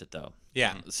reversed it though.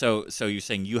 Yeah. So you're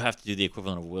saying you have to do the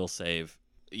equivalent of will save.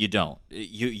 You don't.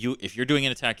 You if you're doing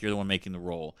an attack, you're the one making the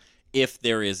roll. If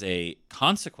there is a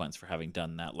consequence for having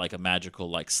done that, like a magical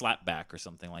like slapback or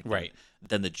something like that,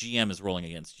 then the GM is rolling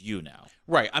against you now.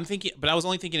 Right. I'm thinking, but I was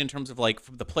only thinking in terms of like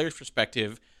from the player's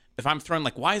perspective. If I'm thrown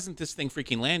like, why isn't this thing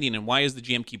freaking landing, and why does the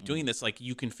GM keep doing this? Like,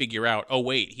 you can figure out, oh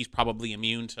wait, he's probably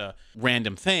immune to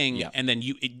random thing, and then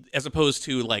as opposed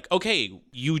to like, okay,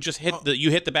 you just hit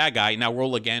the bad guy, now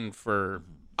roll again for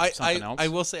something else. I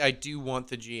will say I do want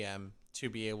the GM to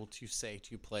be able to say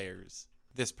to players,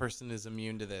 this person is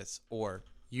immune to this, or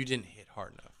you didn't hit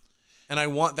hard enough. And I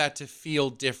want that to feel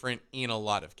different in a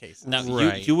lot of cases. Now,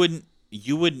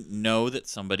 you wouldn't know that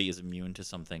somebody is immune to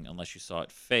something unless you saw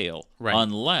it fail,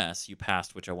 unless you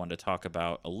passed, which I wanted to talk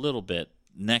about a little bit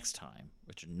next time,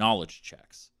 which are knowledge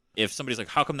checks. If somebody's like,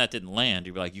 how come that didn't land?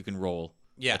 You'd be like, you can roll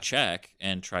a check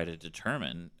and try to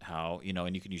determine how,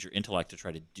 and you can use your intellect to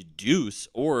try to deduce,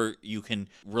 or you can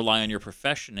rely on your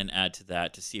profession and add to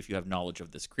that to see if you have knowledge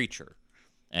of this creature.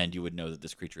 And you would know that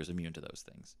this creature is immune to those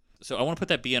things. So I want to put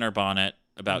that bee in our bonnet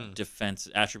about defense,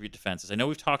 attribute defenses. I know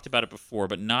we've talked about it before,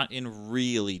 but not in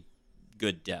really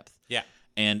good depth. Yeah.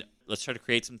 And let's try to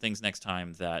create some things next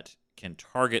time that can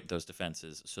target those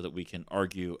defenses so that we can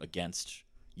argue against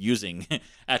using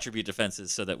attribute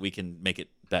defenses so that we can make it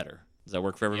better. Does that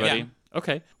work for everybody? Yeah.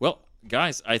 Okay. Well,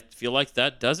 guys, I feel like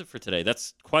that does it for today.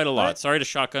 That's quite a lot. Right. Sorry to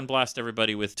shotgun blast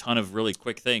everybody with a ton of really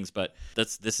quick things, but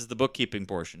this is the bookkeeping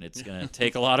portion. It's going to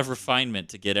take a lot of refinement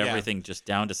to get everything just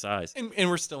down to size. And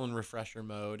we're still in refresher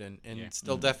mode and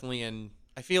still definitely in...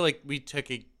 I feel like we took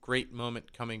a great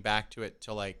moment coming back to it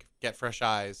to like get fresh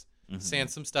eyes, sand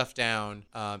some stuff down,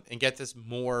 and get this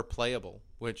more playable,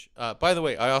 which, by the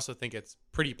way, I also think it's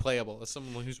pretty playable as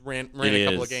someone who's ran a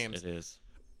couple of games. It is.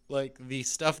 Like, the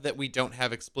stuff that we don't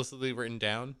have explicitly written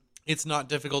down, it's not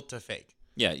difficult to fake.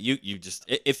 Yeah, you just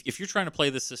if you're trying to play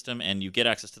this system and you get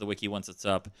access to the wiki once it's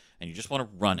up and you just want to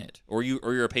run it, or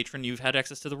you're a patron, you've had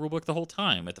access to the rulebook the whole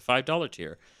time at the $5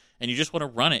 tier, and you just want to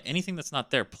run it, anything that's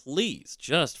not there, please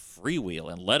just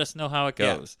freewheel and let us know how it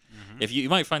goes. Yeah. If you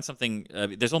might find something,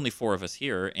 there's only 4 of us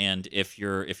here, and if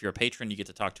you're a patron, you get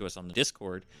to talk to us on the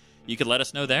Discord. You could let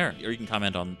us know there, or you can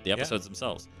comment on the episodes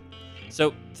themselves.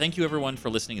 So thank you, everyone, for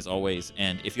listening, as always.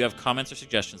 And if you have comments or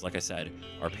suggestions, like I said,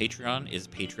 our Patreon is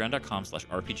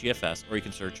patreon.com/RPGFS, or you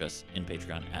can search us in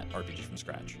Patreon at RPG From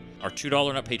Scratch. Our $2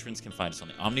 and up patrons can find us on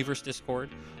the Omniverse Discord.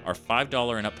 Our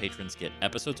 $5 and up patrons get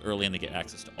episodes early, and they get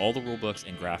access to all the rulebooks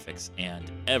and graphics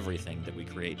and everything that we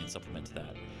create and supplement to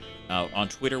that. On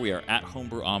Twitter, we are at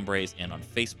Homebrew Hombres, and on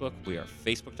Facebook, we are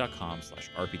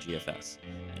facebook.com/RPGFS.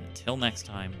 And until next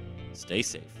time, stay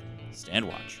safe, stand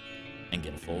watch, and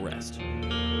get a full rest.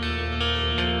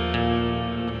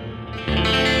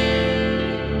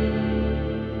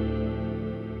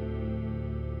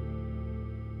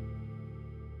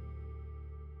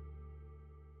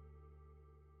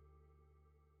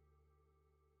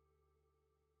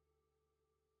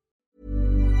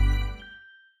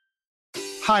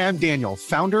 Hi, I'm Daniel,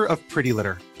 founder of Pretty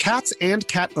Litter. Cats and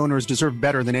cat owners deserve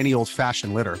better than any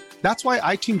old-fashioned litter. That's why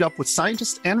I teamed up with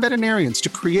scientists and veterinarians to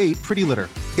create Pretty Litter.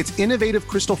 Its innovative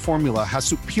crystal formula has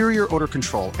superior odor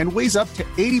control and weighs up to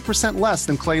 80% less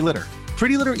than clay litter.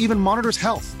 Pretty Litter even monitors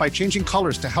health by changing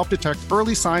colors to help detect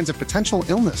early signs of potential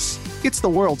illness. It's the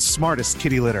world's smartest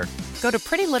kitty litter. Go to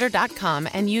prettylitter.com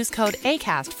and use code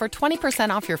ACAST for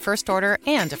 20% off your first order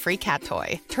and a free cat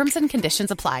toy. Terms and conditions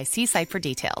apply. See site for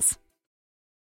details.